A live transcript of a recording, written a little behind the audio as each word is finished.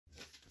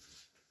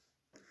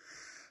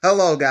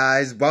Hello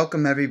guys,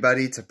 welcome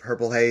everybody to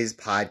Purple Haze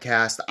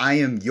Podcast. I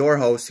am your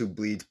host who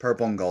bleeds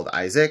purple and gold,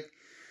 Isaac.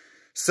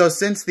 So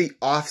since the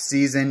off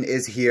season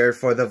is here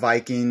for the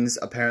Vikings,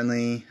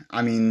 apparently,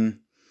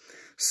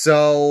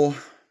 so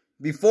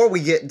before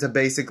we get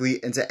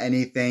into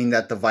anything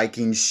that the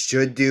Vikings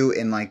should do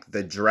in like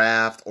the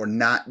draft or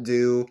not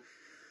do,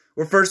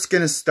 we're first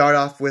going to start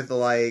off with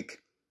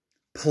like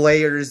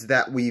players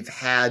that we've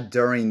had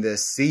during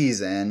this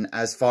season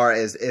as far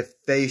as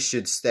if they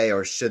should stay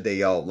or should they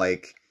go.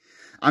 Like,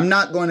 I'm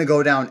not going to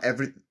go down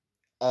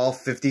all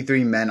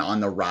 53 men on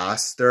the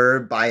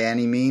roster by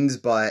any means,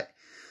 but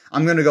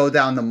I'm going to go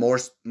down the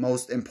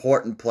most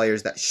important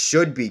players that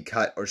should be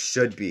cut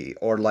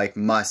or like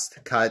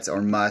must cuts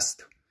or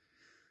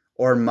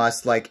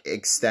must like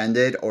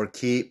extended or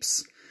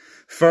keeps.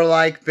 For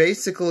like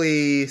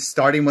basically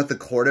starting with the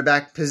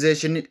quarterback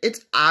position,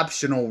 it's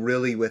optional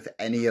really with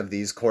any of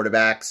these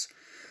quarterbacks.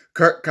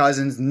 Kirk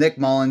Cousins, Nick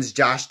Mullins,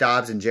 Josh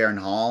Dobbs, and Jaren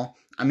Hall.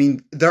 I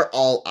mean, they're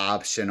all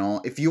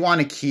optional. If you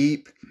want to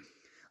keep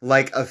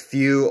like a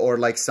few or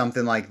like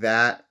something like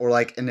that, or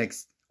like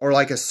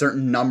a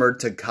certain number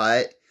to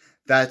cut,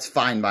 that's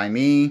fine by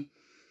me.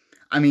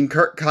 I mean,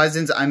 Kirk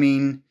Cousins,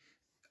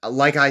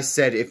 like I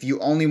said, if you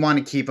only want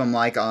to keep him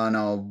like on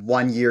a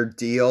 1-year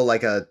deal,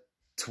 like a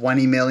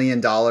 $20 million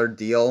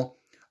deal,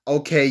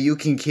 okay, you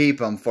can keep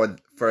him for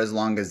as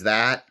long as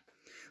that,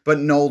 but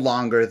no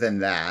longer than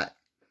that.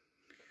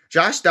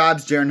 Josh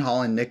Dobbs, Jaren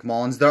Hall, and Nick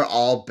Mullins, they're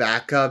all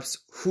backups.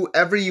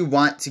 Whoever you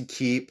want to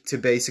keep to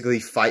basically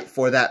fight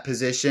for that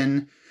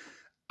position,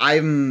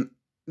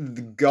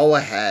 go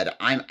ahead.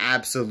 I'm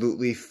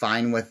absolutely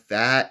fine with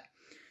that.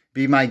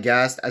 Be my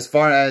guest. As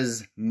far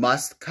as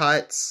must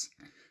cuts,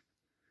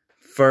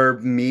 for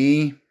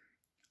me,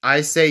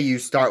 I say you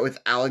start with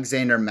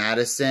Alexander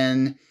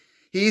Mattison.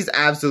 He's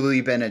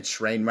absolutely been a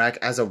train wreck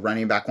as a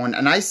running back one.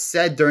 And I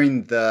said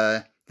during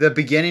the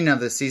beginning of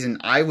the season,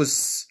 I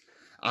was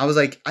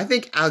like, I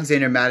think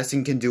Alexander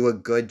Mattison can do a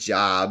good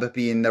job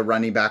being the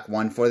running back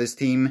one for this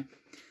team.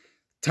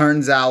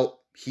 Turns out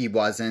he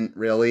wasn't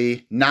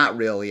really. Not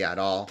really at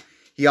all.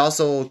 He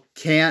also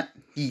can't.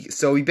 He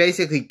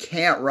basically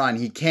can't run.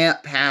 He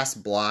can't pass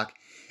block.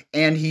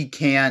 And he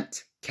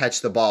can't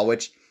catch the ball,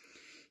 which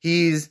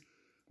he's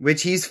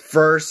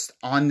first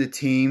on the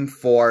team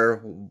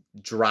for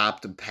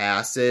dropped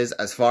passes.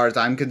 As far as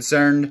I'm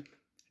concerned,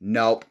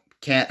 nope,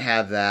 can't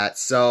have that.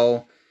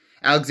 So,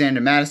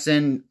 Alexander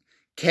Mattison,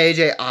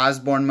 KJ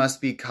Osborne must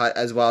be cut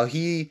as well.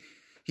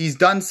 He's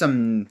done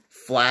some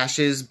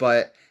flashes,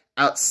 but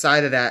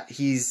outside of that,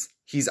 he's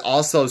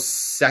also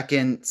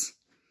second.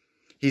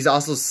 He's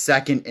also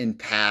second in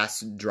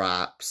pass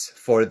drops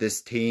for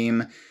this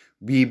team.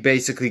 We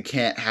basically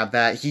can't have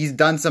that. He's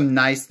done some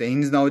nice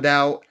things, no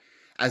doubt,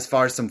 as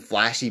far as some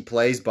flashy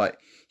plays, but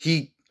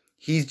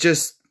he's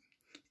just,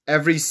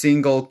 every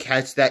single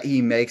catch that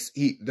he makes,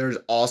 there's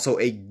also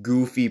a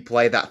goofy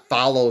play that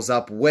follows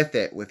up with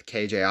it with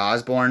KJ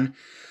Osborne.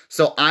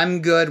 So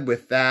I'm good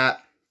with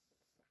that.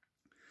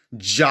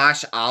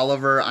 Josh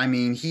Oliver,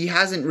 he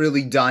hasn't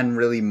really done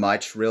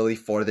much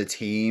for the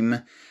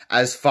team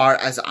as far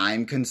as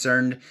I'm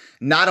concerned.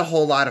 Not a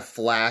whole lot of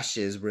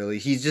flashes, really.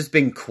 He's just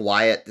been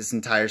quiet this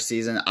entire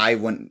season. I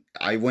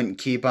wouldn't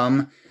keep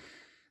him.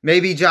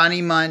 Maybe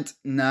Johnny Munt.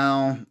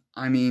 No.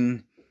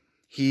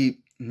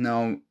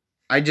 No.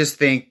 I just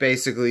think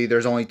basically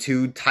there's only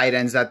 2 tight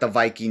ends that the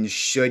Vikings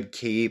should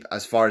keep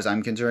as far as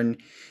I'm concerned.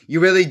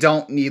 You really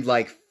don't need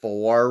like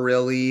 4,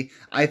 really.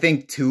 I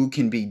think 2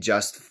 can be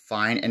just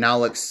fine, and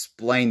I'll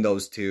explain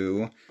those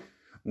 2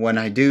 when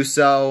I do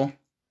so.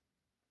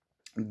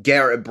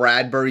 Garrett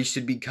Bradbury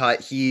should be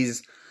cut.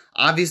 He's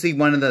obviously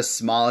one of the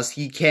smallest.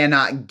 He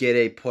cannot get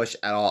a push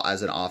at all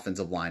as an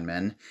offensive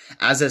lineman,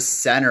 as a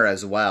center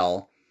as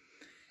well.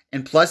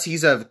 And plus,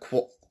 he's a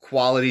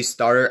quality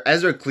starter.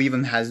 Ezra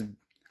Cleveland has...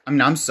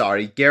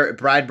 Garrett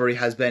Bradbury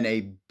has been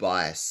a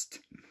bust.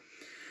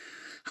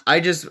 I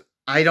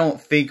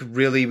don't think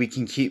really we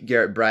can keep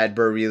Garrett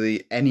Bradbury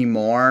really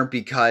anymore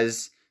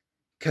because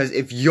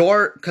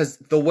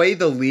the way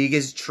the league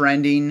is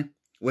trending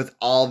with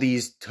all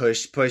these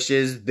tush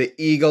pushes, the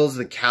Eagles,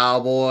 the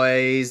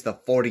Cowboys, the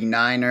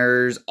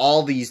 49ers,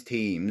 all these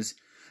teams,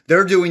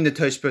 they're doing the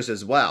tush push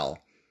as well.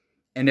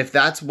 And if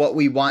that's what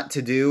we want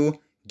to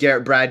do,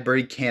 Garrett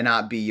Bradbury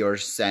cannot be your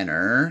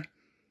center.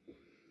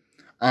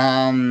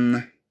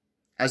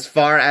 As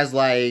far as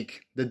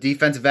like the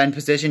defensive end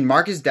position,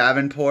 Marcus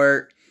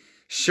Davenport,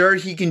 sure,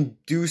 he can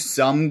do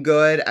some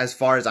good as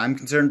far as I'm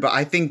concerned, but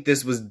I think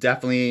this was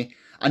definitely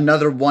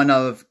another one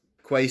of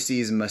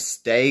Kwesi's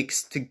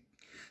mistakes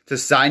to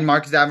sign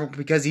Marcus Davenport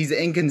because he's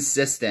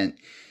inconsistent.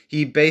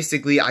 He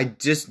basically, I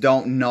just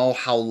don't know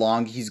how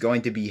long he's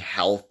going to be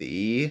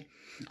healthy.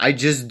 I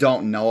just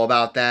don't know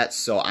about that,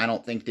 so I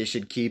don't think they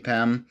should keep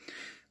him.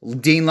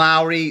 Dean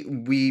Lowry,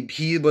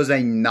 he was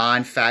a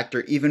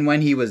non-factor. Even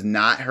when he was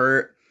not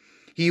hurt,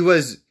 he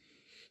was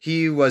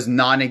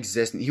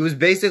non-existent. He was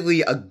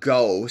basically a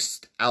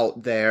ghost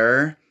out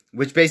there,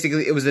 which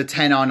basically it was a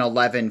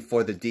 10-on-11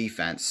 for the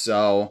defense.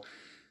 So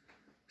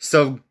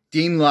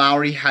Dean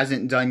Lowry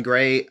hasn't done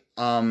great.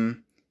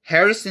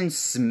 Harrison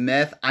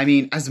Smith, I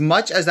mean, as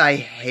much as I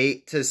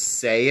hate to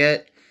say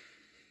it,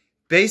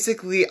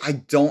 basically, I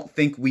don't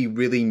think we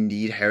really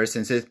need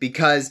Harrison Smith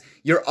because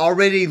you're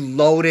already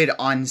loaded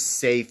on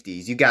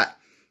safeties. You got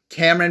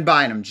Cameron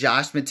Bynum,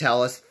 Josh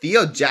Metellus.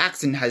 Theo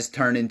Jackson has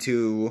turned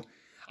into...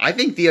 I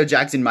think Theo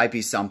Jackson might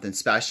be something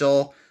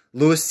special.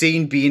 Lewis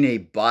Cine being a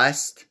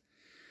bust.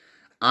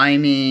 I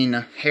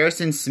mean,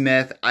 Harrison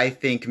Smith, I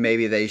think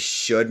maybe they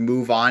should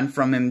move on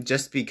from him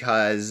just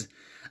because...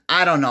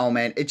 I don't know,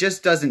 man. It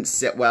just doesn't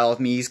sit well with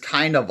me. He's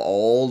kind of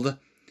old.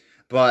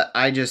 But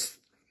I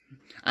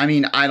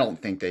mean, I don't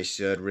think they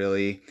should,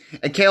 really.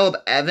 And Caleb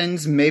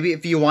Evans, maybe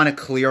if you want to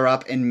clear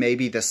up in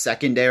maybe the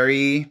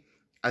secondary,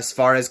 as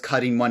far as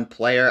cutting one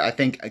player, I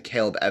think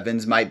Caleb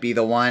Evans might be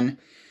the one.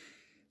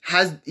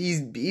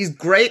 He's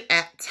great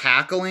at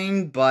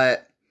tackling,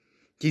 but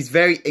he's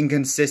very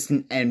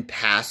inconsistent in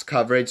pass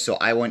coverage, so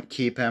I wouldn't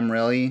keep him,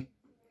 really.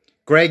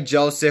 Greg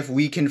Joseph,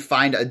 we can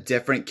find a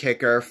different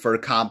kicker for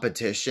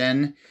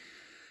competition.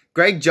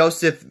 Greg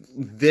Joseph,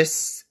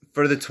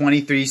 for the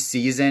 23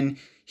 season,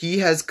 he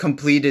has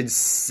completed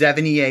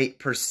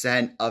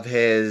 78% of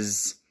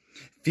his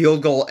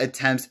field goal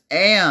attempts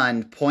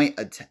and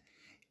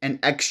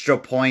extra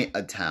point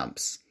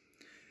attempts.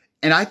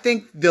 And I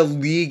think the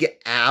league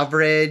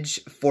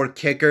average for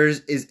kickers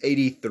is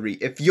 83.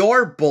 If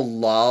you're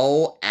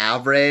below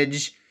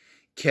average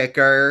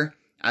kicker,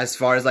 as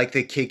far as like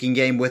the kicking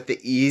game with the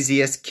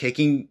easiest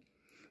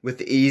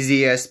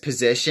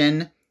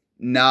position,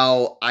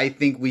 no, I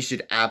think we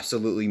should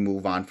absolutely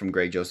move on from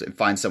Greg Joseph and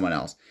find someone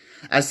else.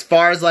 As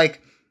far as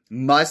like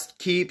must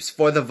keeps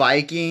for the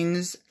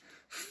Vikings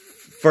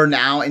for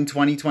now in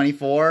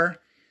 2024,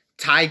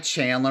 Ty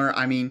Chandler,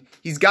 I mean,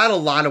 he's got a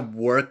lot of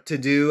work to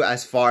do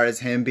as far as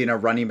him being a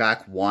running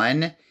back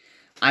one.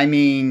 I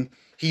mean,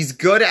 he's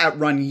good at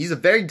running. He's a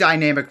very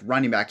dynamic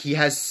running back. He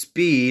has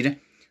speed,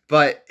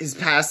 but his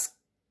pass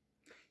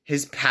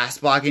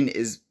blocking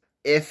is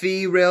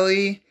iffy,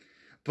 really.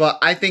 But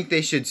I think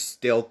they should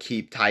still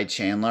keep Ty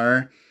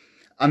Chandler.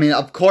 I mean,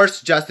 of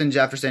course, Justin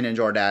Jefferson and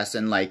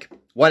Jordan, like,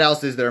 what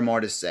else is there more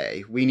to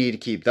say? We need to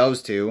keep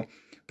those two.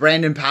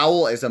 Brandon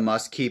Powell is a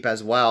must-keep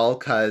as well,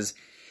 because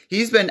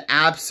he's been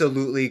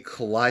absolutely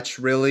clutch,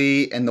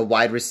 really, in the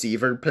wide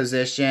receiver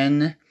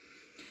position.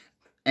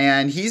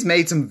 And he's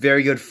made some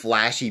very good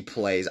flashy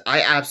plays.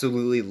 I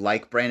absolutely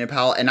like Brandon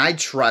Powell, and I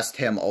trust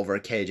him over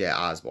KJ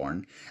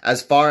Osborne.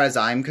 As far as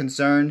I'm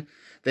concerned,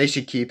 they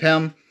should keep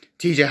him.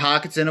 TJ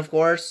Hawkinson, of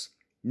course.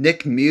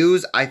 Nick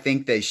Muse, I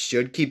think they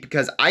should keep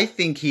because I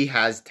think he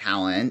has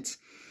talent.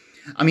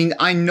 I mean,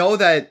 I know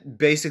that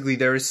basically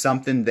there is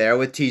something there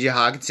with TJ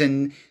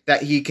Hawkinson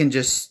that he can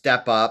just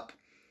step up.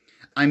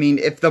 I mean,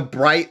 if the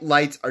bright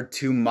lights are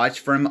too much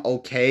for him,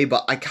 okay,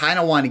 but I kind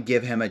of want to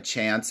give him a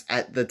chance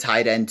at the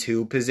tight end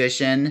 2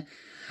 position.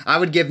 I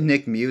would give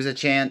Nick Muse a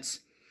chance.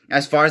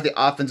 As far as the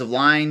offensive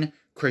line,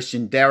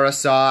 Christian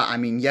Darrisaw, I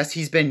mean, yes,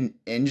 he's been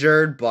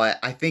injured, but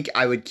I think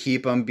I would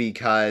keep him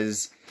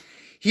because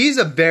he's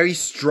a very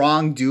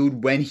strong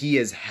dude when he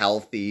is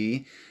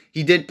healthy.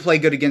 He did play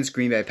good against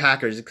Green Bay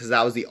Packers because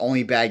that was the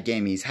only bad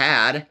game he's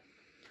had,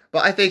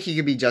 but I think he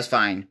could be just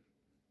fine.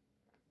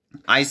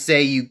 I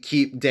say you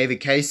keep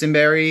David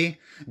Casenberry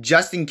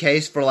just in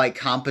case for like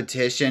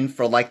competition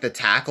for like the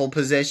tackle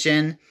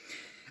position.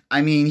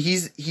 I mean,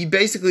 he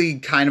basically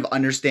kind of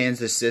understands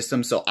the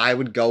system, so I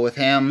would go with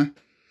him.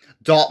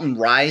 Dalton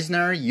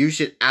Reisner, you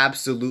should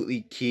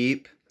absolutely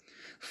keep.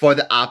 For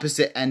the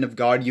opposite end of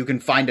guard, you can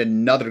find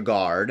another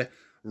guard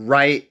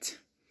right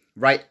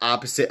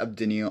opposite of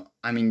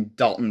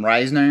Dalton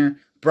Reisner.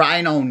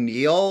 Brian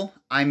O'Neill,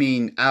 I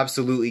mean,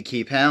 absolutely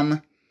keep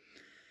him.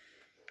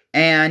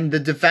 And the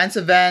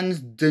defensive ends,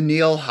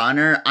 Danielle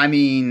Hunter, I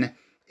mean,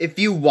 if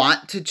you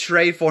want to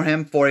trade for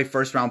him for a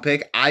first-round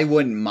pick, I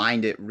wouldn't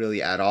mind it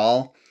really at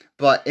all.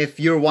 But if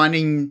you're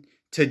wanting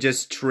to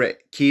just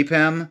keep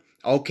him,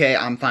 okay,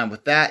 I'm fine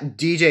with that.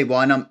 DJ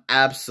Wonnum,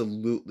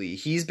 absolutely.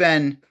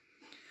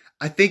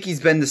 I think he's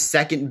been the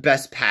second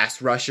best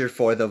pass rusher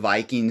for the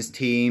Vikings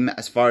team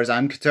as far as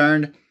I'm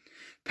concerned.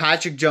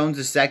 Patrick Jones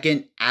the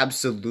second,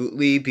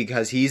 absolutely,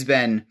 because he's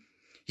been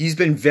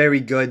very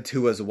good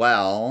too as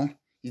well.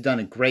 He's done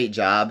a great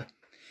job.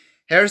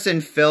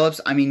 Harrison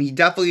Phillips, I mean, he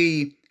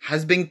definitely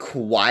has been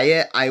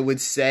quiet, I would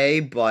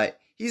say, but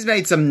he's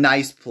made some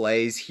nice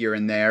plays here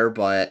and there,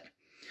 but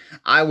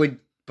I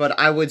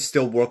would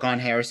still work on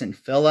Harrison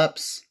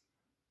Phillips.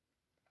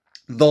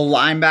 The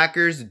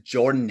linebackers,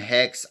 Jordan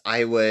Hicks,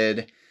 I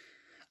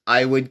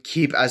would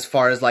keep as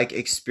far as like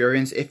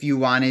experience if you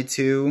wanted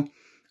to.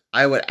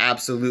 I would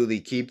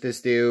absolutely keep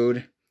this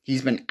dude.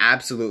 He's been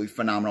absolutely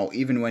phenomenal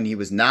even when he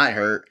was not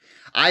hurt.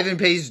 Ivan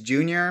Pace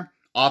Jr.,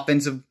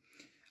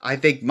 I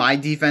think my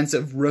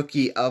defensive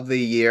rookie of the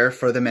year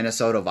for the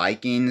Minnesota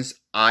Vikings,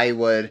 I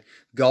would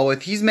go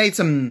with. He's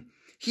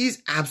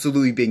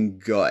absolutely been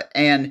good.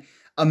 And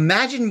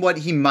imagine what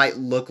he might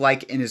look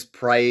like in his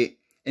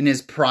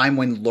prime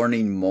when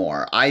learning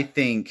more. I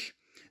think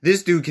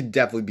this dude could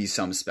definitely be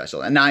something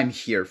special, and I'm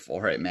here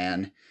for it,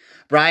 man.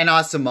 Brian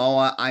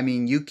Asamoah, I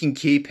mean, you can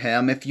keep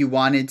him if you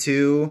wanted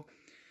to,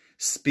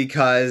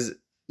 because,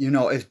 you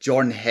know, if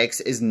Jordan Hicks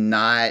is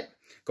not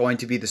going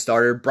to be the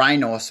starter,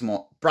 Brian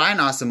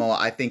Asamoah,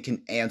 I think,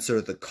 can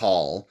answer the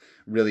call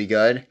really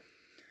good.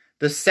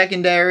 The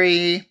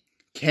secondary,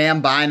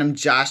 Cam Bynum,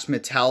 Josh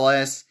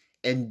Metellus,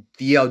 and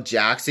Theo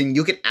Jackson,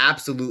 you could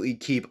absolutely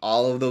keep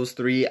all of those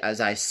three,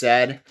 as I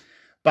said.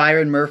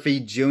 Byron Murphy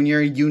Jr.,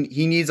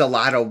 he needs a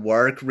lot of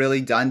work really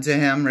done to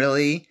him,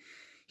 really.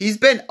 He's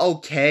been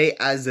okay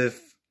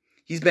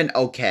he's been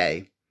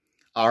okay.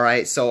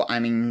 Alright, so, I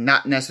mean,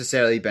 not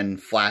necessarily been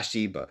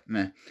flashy, but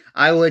meh.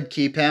 I would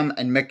keep him.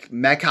 And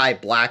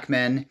Mekhi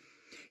Blackmon,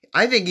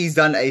 I think he's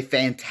done a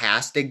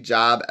fantastic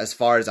job as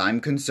far as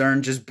I'm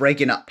concerned, just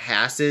breaking up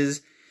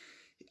passes.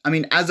 I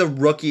mean, as a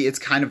rookie, it's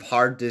kind of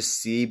hard to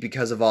see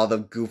because of all the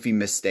goofy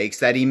mistakes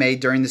that he made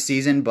during the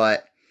season,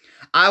 but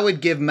I would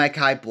give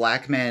Mekhi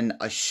Blackmon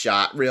a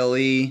shot,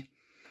 really,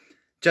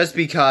 just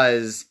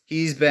because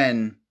he's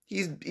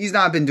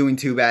not been doing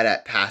too bad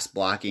at pass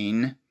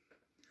blocking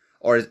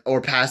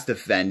or pass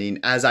defending,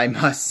 as I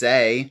must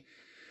say.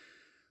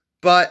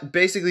 But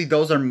basically,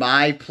 those are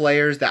my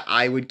players that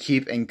I would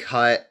keep and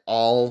cut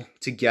all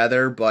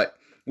together. But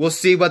we'll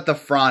see what the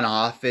front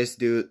office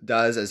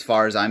does as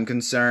far as I'm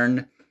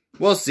concerned.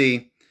 We'll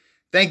see.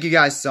 Thank you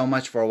guys so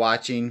much for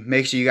watching.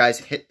 Make sure you guys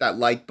hit that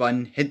like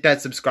button. Hit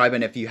that subscribe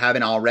button if you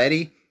haven't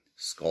already.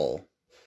 Skull.